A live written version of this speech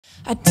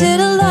I did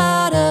a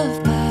lot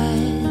of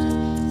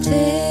bad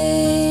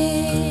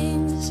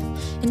things,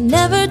 and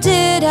never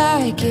did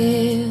I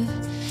give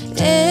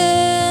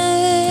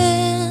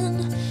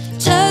in.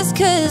 Just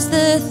 'cause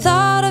the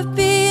thought of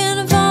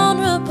being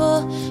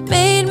vulnerable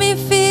made me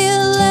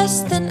feel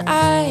less than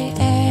I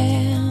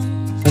am.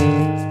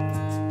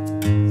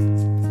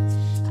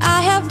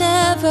 I have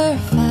never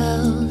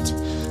felt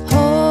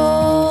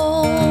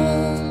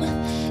home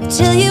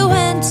till you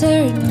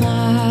entered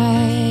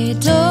my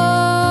door.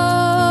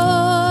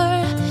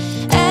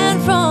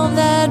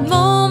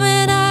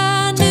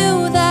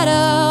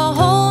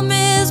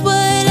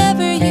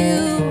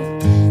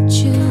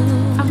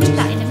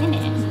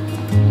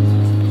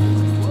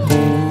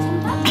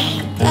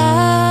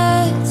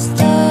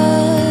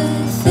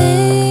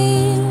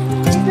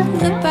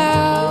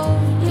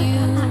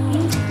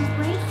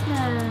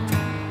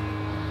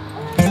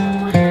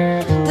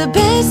 The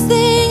best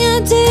thing I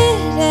did,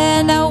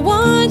 and I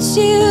want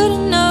you to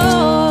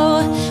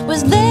know,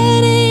 was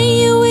letting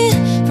you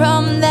in.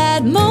 From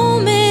that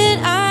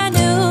moment I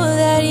knew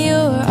that you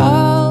were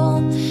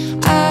all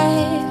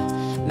I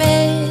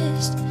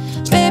missed.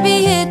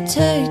 Baby, it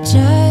took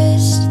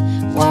just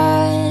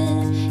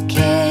one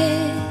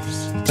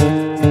kiss.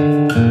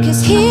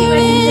 'Cause here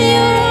in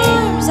your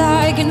arms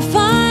I can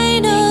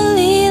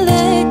finally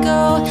let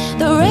go.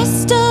 The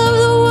rest of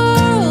the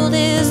world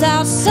is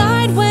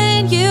outside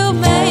when you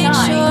make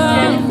sure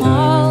I'm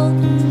all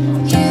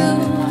you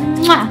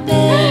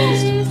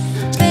missed.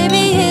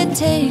 Baby, it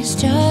takes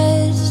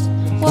just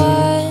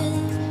one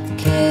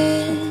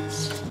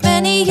kiss.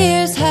 Many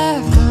years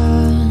have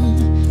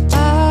gone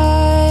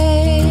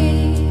by,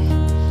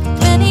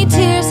 many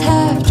tears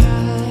have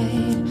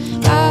dried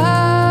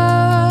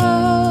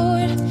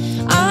out.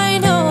 I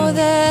know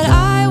that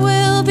I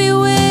will be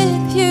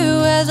with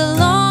you as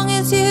long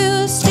as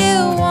you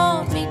still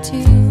want me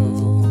to.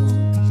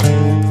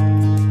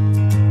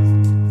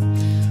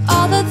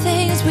 All the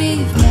things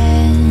we've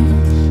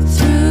been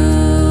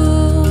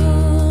through,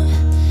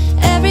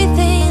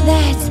 everything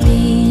that's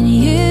been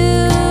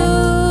you,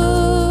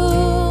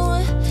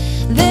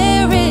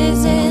 there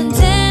isn't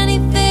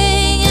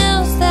anything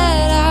else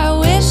that I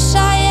wish I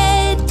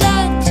had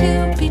done to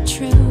be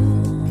true.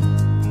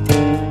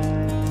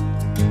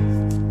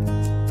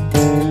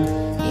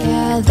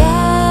 Yeah,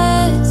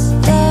 that's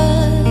the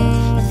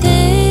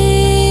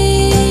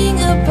thing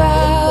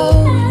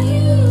about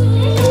you.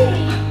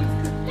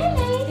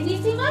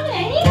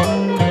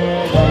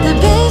 The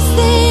best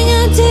thing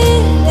I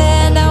did,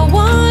 and I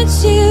want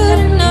you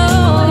to know,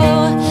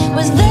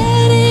 was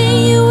letting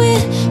you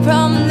in.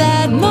 From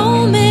that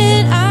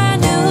moment I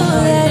knew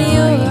that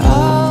you were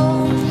all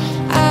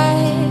I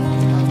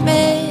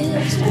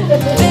missed.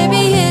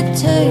 Baby, it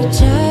took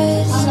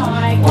just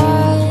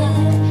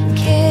one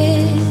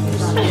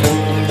kiss.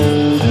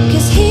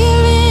 'Cause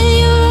here in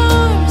your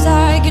arms I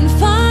can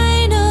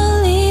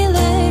finally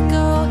let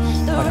go.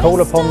 I call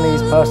upon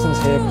these persons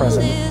here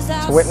present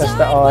to witness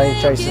that I,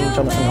 Jason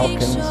Jonathan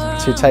Hopkins,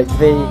 to take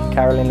thee,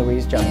 Carolyn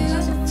Louise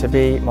Jones, to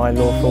be my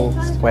lawful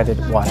wedded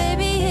wife.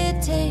 Baby,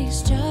 it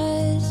takes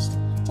just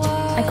one.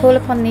 I call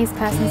upon these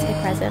persons here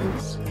present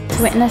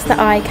to witness that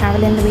I,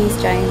 Carolyn Louise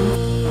Jones,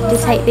 do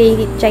take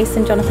thee,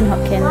 Jason Jonathan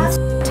Hopkins,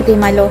 to be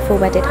my lawful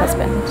wedded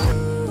husband.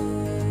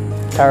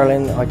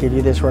 Carolyn, I give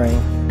you this ring.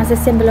 As a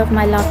symbol of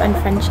my love and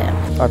friendship,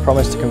 I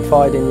promise to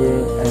confide in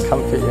you and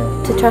comfort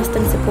you, to trust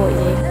and support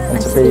you, and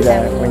to be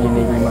there when you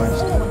need me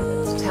most.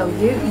 To tell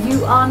you,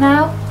 you are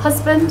now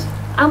husband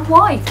and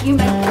wife. You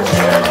may. The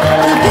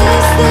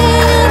best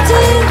thing I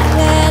did,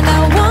 and I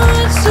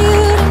want you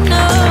to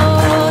know,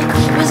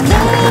 was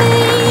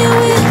letting you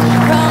in.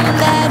 From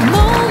that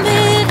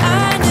moment I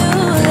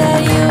knew that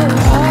you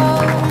were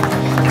all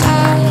I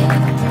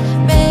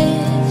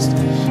missed.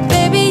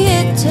 Baby,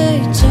 it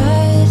took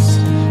just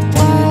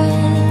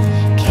one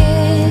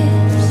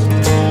kiss.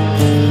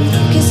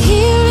 'Cause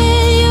here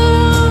in your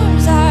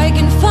arms I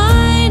can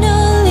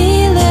finally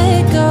let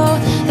go.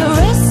 The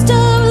rest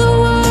of the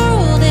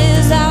world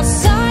is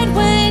outside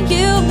when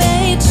you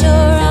made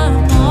sure I'm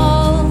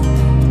all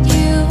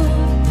you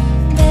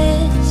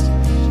missed.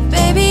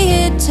 Baby,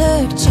 it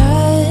took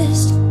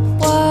just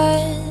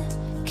one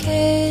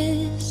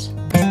kiss.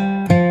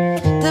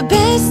 The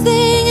best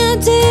thing I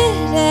did,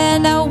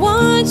 and I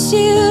want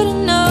you to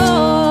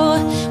know,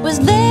 was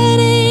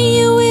letting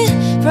you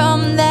in.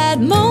 From that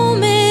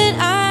moment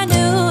I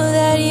knew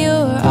that you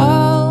were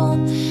all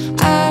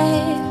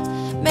I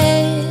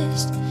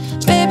missed.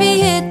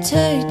 Baby, it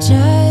took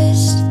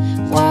just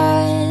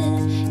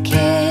one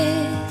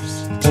kiss.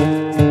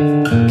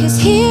 'Cause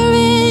here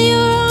in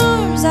your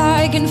arms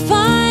I can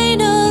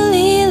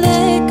finally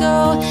let go.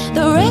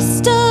 The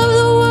rest of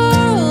the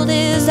world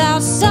is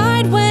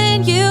outside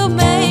when you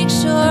make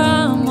sure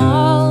I'm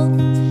all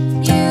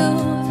you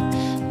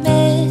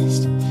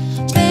missed.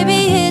 Baby,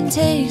 it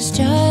takes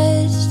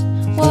just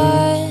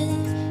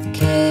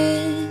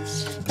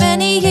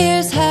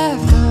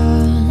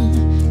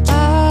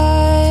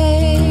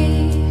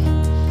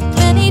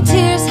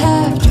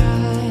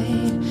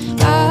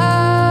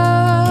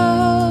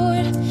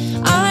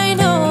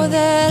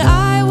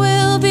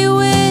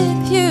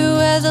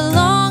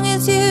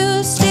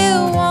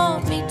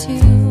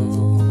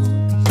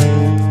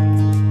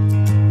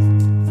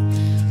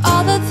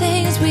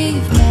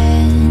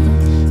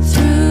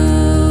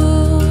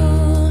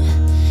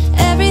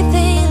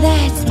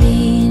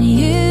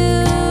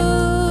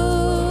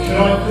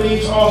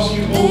ask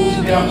you all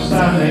to be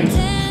upstanding so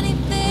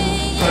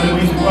that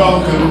we can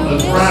welcome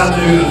the brand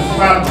new and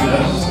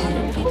fabulous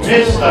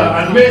Mr.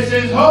 and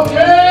Mrs.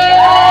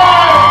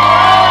 Hopkins!